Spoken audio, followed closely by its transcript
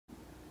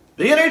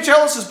The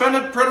NHL has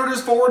suspended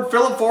Predators forward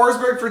Filip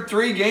Forsberg for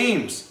 3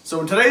 games. So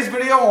in today's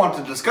video, I want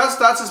to discuss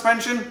that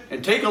suspension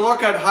and take a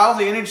look at how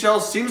the NHL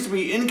seems to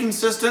be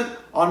inconsistent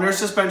on their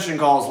suspension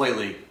calls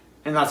lately.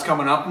 And that's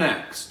coming up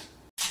next.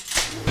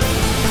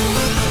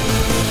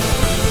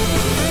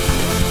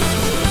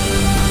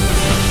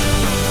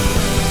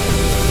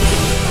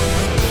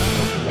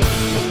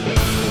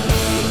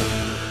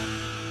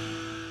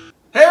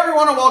 Hey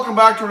everyone, and welcome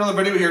back to another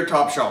video here at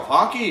Top Shelf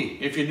Hockey.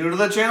 If you're new to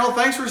the channel,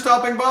 thanks for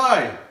stopping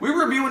by. We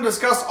review and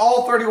discuss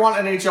all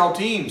 31 NHL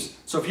teams.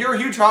 So if you're a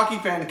huge hockey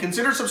fan,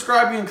 consider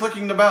subscribing and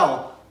clicking the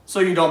bell so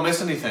you don't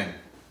miss anything.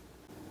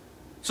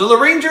 So the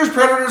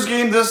Rangers-Predators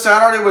game this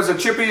Saturday was a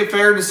chippy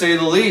affair to say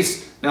the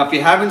least. Now if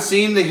you haven't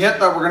seen the hit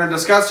that we're going to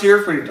discuss here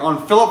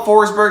on Filip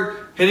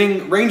Forsberg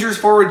hitting Rangers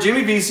forward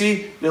Jimmy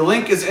Vesey, the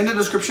link is in the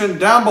description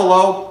down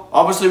below.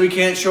 Obviously we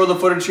can't show the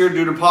footage here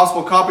due to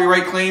possible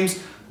copyright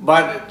claims,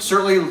 but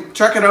certainly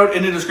check it out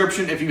in the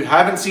description. If you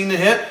haven't seen the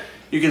hit,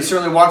 you can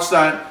certainly watch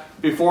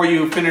that before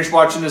you finish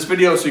watching this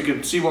video so you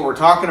can see what we're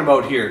talking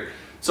about here.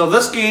 So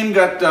this game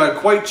got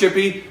quite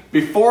chippy.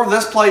 Before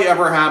this play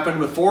ever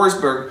happened with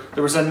Forsberg,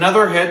 there was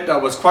another hit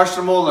that was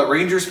questionable that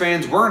Rangers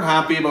fans weren't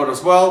happy about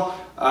as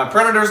well.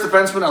 Predators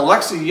defenseman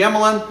Alexei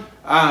Yemelin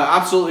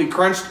absolutely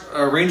crunched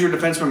Ranger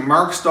defenseman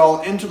Mark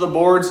Stahl into the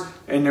boards,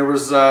 and there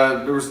was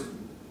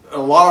a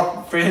lot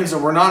of fans that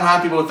were not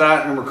happy about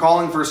that and were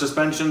calling for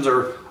suspensions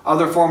or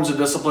other forms of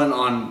discipline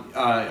on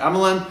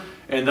Yemelin,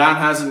 and that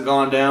hasn't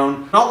gone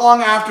down. Not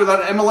long after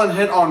that Yemelin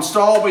hit on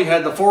Stahl, we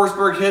had the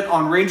Forsberg hit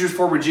on Rangers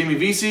forward Jimmy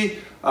Vesey.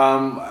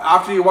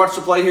 After you watch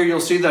the play here,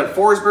 you'll see that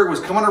Forsberg was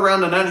coming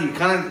around the net. He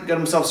kind of got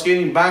himself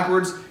skating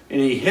backwards,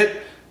 and he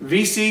hit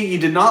Vesey. He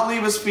did not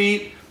leave his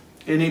feet,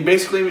 and he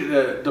basically,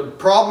 the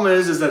problem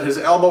is that his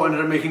elbow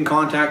ended up making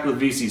contact with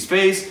Vesey's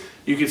face.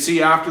 You could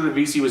see after the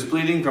Vesey was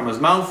bleeding from his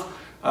mouth.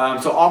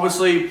 So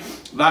obviously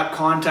that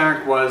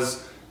contact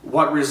was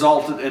what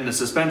resulted in the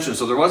suspension.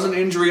 So there was an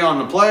injury on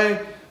the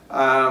play,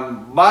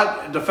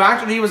 but the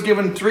fact that he was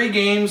given 3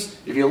 games,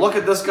 if you look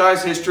at this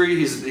guy's history,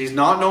 he's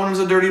not known as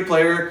a dirty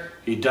player.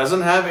 He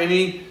doesn't have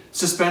any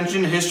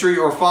suspension history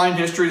or fine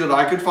history that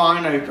I could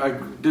find. I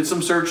did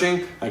some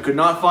searching. I could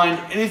not find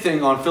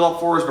anything on Filip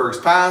Forsberg's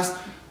past.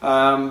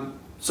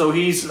 So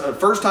he's a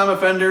first-time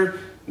offender,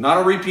 not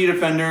a repeat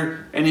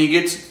offender, and he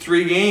gets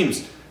 3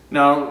 games.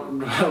 Now,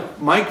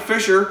 Mike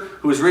Fisher,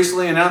 who has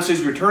recently announced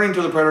he's returning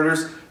to the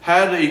Predators,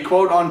 had a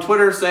quote on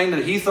Twitter saying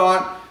that he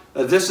thought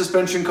that this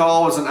suspension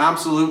call was an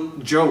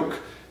absolute joke.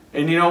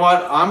 And you know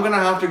what? I'm going to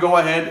have to go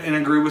ahead and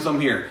agree with him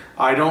here.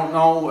 I don't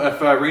know if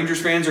Rangers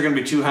fans are going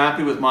to be too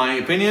happy with my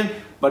opinion,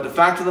 but the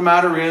fact of the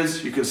matter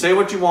is, you can say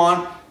what you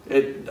want.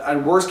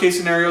 At worst case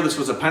scenario, this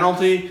was a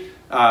penalty.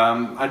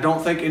 I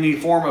don't think any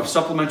form of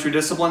supplementary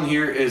discipline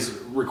here is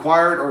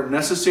required or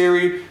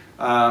necessary.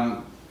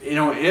 You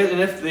know,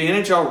 and if the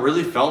NHL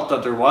really felt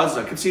that there was,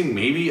 I could see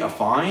maybe a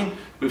fine.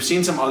 We've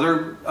seen some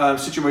other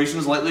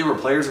situations lately where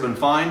players have been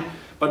fined.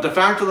 But the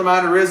fact of the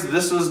matter is,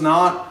 this is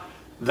not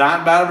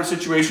that bad of a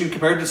situation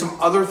compared to some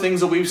other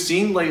things that we've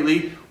seen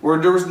lately where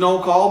there was no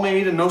call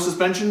made and no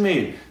suspension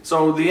made.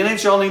 So the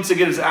NHL needs to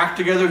get its act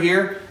together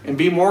here and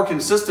be more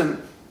consistent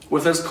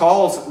with its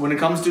calls when it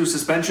comes to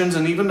suspensions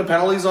and even the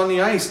penalties on the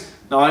ice.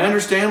 Now, I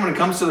understand when it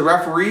comes to the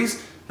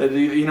referees that,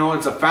 you know,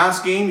 it's a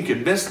fast game, you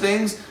can miss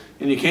things,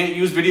 and you can't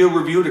use video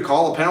review to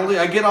call a penalty.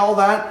 I get all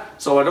that,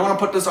 so I don't want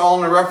to put this all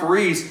on the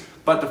referees,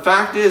 but the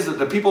fact is that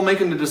the people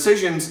making the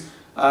decisions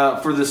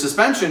for the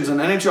suspensions and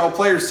NHL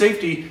players'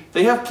 safety,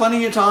 they have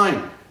plenty of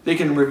time. They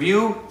can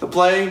review the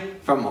play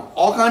from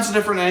all kinds of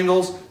different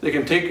angles. They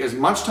can take as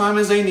much time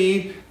as they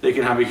need. They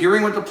can have a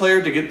hearing with the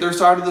player to get their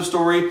side of the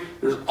story.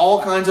 There's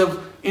all kinds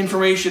of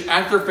information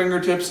at their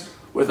fingertips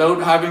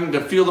without having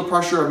to feel the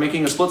pressure of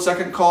making a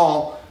split-second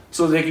call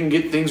so they can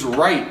get things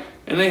right.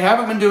 And they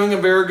haven't been doing a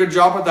very good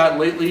job at that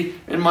lately,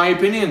 in my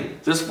opinion.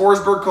 This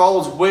Forsberg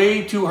call is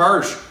way too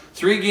harsh.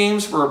 3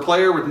 games for a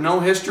player with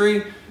no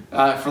history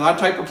for that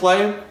type of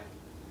play,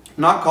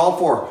 not called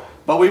for.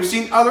 But we've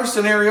seen other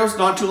scenarios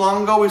not too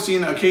long ago. We've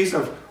seen a case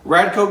of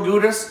Radko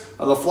Gudas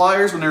of the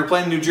Flyers when they were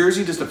playing New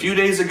Jersey just a few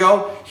days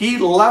ago. He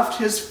left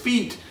his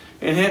feet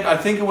and hit, I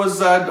think it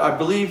was, I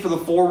believe for the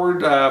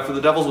forward for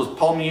the Devils was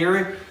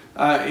Palmieri.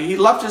 He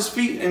left his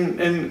feet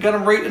and got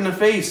him right in the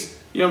face.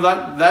 You know,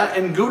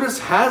 and Gudas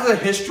has a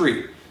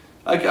history,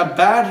 like a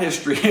bad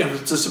history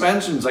of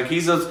suspensions. Like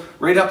he's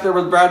right up there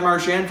with Brad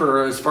Marchand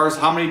for as far as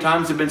how many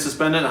times they've been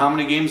suspended, how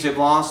many games they've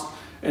lost,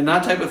 and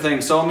that type of thing.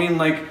 So, I mean,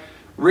 like,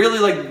 really,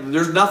 like,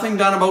 there's nothing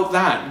done about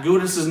that.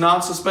 Gudas is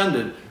not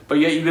suspended, but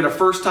yet you get a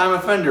first-time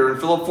offender and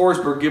Filip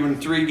Forsberg given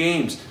 3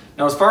 games.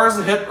 Now, as far as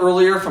the hit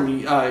earlier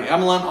from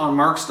Yemelin on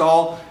Mark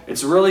Stahl,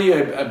 it's really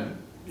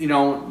you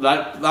know,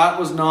 that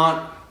was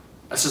not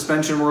a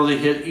suspension-worthy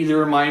hit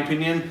either, in my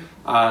opinion.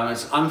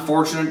 It's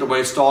unfortunate the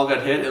way Stahl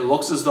got hit. It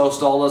looks as though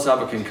Stahl does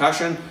have a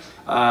concussion,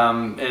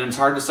 and it's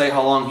hard to say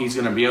how long he's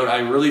going to be out. I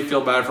really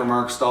feel bad for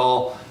Mark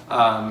Stahl.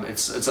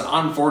 It's an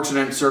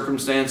unfortunate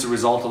circumstance, a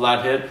result of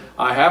that hit.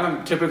 I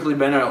haven't typically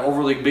been an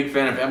overly big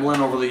fan of Yemelin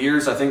over the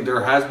years. I think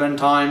there has been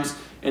times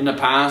in the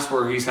past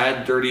where he's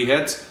had dirty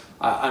hits.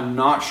 I'm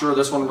not sure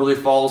this one really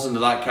falls into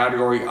that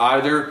category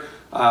either.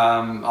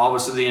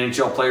 Obviously the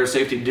NHL player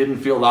safety didn't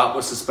feel that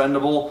was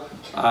suspendable,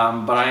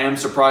 but I am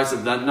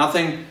surprised that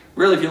nothing,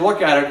 really, if you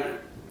look at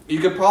it, you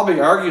could probably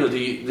argue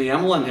the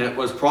Emelin hit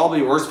was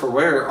probably worse for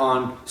wear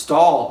on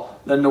Stahl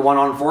than the one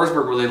on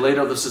Forsberg where they laid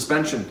out the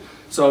suspension.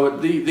 So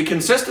the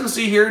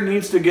consistency here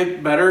needs to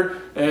get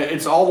better.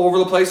 It's all over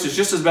the place. It's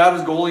just as bad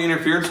as goalie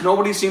interference.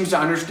 Nobody seems to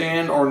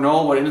understand or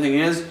know what anything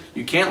is.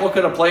 You can't look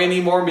at a play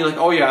anymore and be like,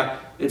 oh yeah,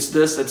 it's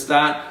this, it's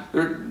that.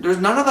 There's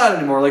none of that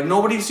anymore. Like,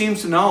 nobody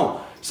seems to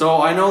know.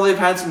 So I know they've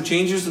had some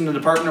changes in the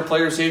Department of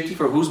Player Safety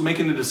for who's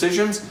making the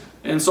decisions.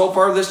 And so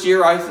far this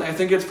year, I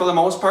think it's, for the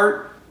most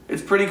part,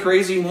 it's pretty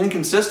crazy and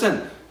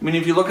inconsistent. I mean,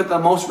 if you look at the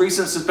most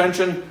recent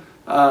suspension,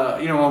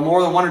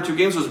 more than 1 or 2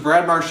 games, was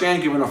Brad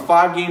Marchand given a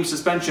 5-game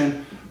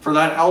suspension for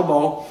that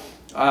elbow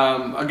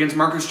against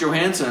Marcus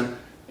Johansson.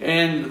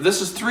 And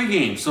this is 3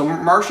 games. So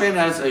Marchand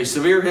has a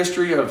severe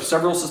history of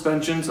several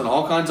suspensions and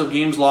all kinds of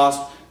games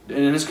lost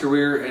in his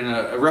career,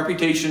 and a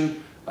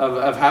reputation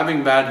of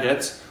having bad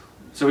hits.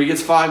 So he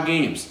gets 5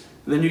 games.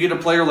 Then you get a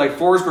player like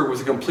Forsberg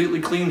with a completely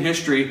clean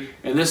history,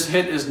 and this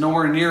hit is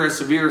nowhere near as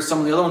severe as some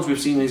of the other ones we've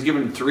seen. He's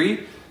given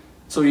 3.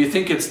 So you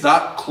think it's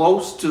that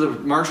close to the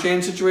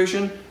Marchand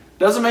situation?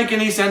 Doesn't make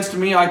any sense to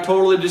me. I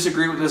totally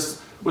disagree with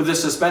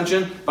this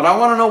suspension, but I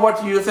want to know,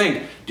 what do you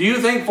think? Do you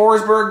think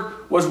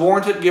Forsberg was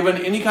warranted given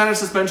any kind of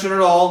suspension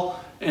at all?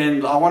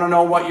 And I want to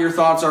know what your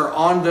thoughts are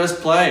on this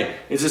play.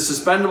 Is it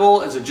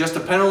suspendable? Is it just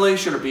a penalty?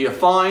 Should it be a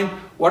fine?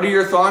 What are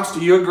your thoughts?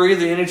 Do you agree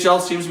the NHL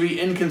seems to be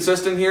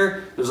inconsistent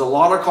here? There's a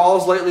lot of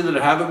calls lately that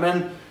haven't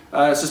been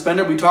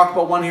suspended. We talked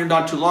about one here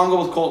not too long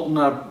ago with Colton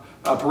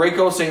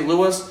Parayko, St.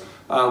 Louis.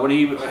 When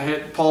he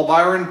hit Paul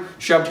Byron,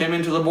 shoved him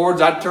into the boards.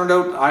 That turned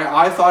out,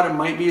 I thought it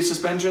might be a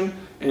suspension.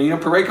 And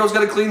Parayko's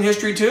got a clean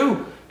history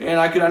too.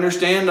 And I could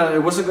understand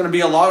it wasn't going to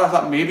be a lot. I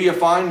thought maybe a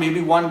fine, maybe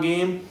 1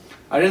 game.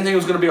 I didn't think it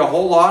was going to be a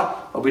whole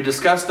lot, but we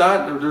discussed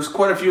that. There's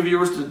quite a few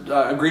viewers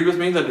that agreed with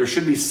me that there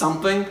should be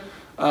something,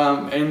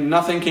 and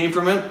nothing came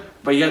from it.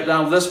 But yet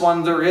now this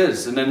one there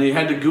is. And then they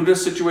had the Gudas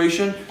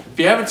situation. If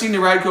you haven't seen the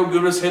Radko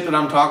Gudas hit that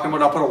I'm talking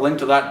about, I'll put a link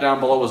to that down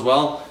below as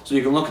well, so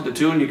you can look at the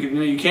two. And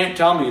you can't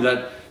tell me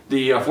that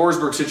the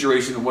Forsberg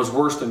situation was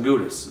worse than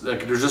Gudas.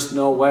 Like, there's just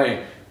no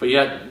way. But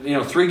yet,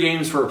 3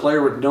 games for a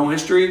player with no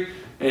history,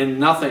 and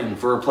nothing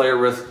for a player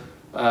with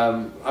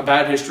a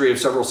bad history of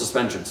several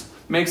suspensions.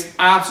 Makes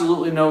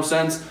absolutely no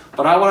sense.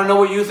 But I want to know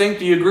what you think.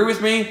 Do you agree with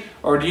me,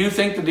 or do you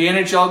think that the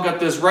NHL got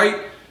this right?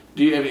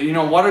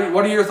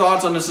 What are your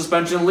thoughts on the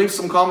suspension? Leave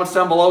some comments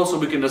down below so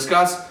we can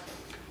discuss.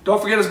 Don't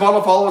forget as well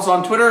to follow us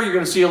on Twitter. You're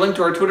going to see a link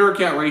to our Twitter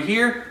account right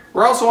here.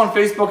 We're also on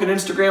Facebook and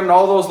Instagram, and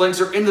all those links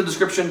are in the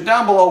description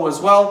down below as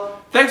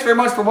well. Thanks very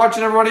much for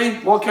watching, everybody.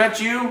 We'll catch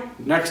you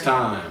next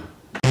time.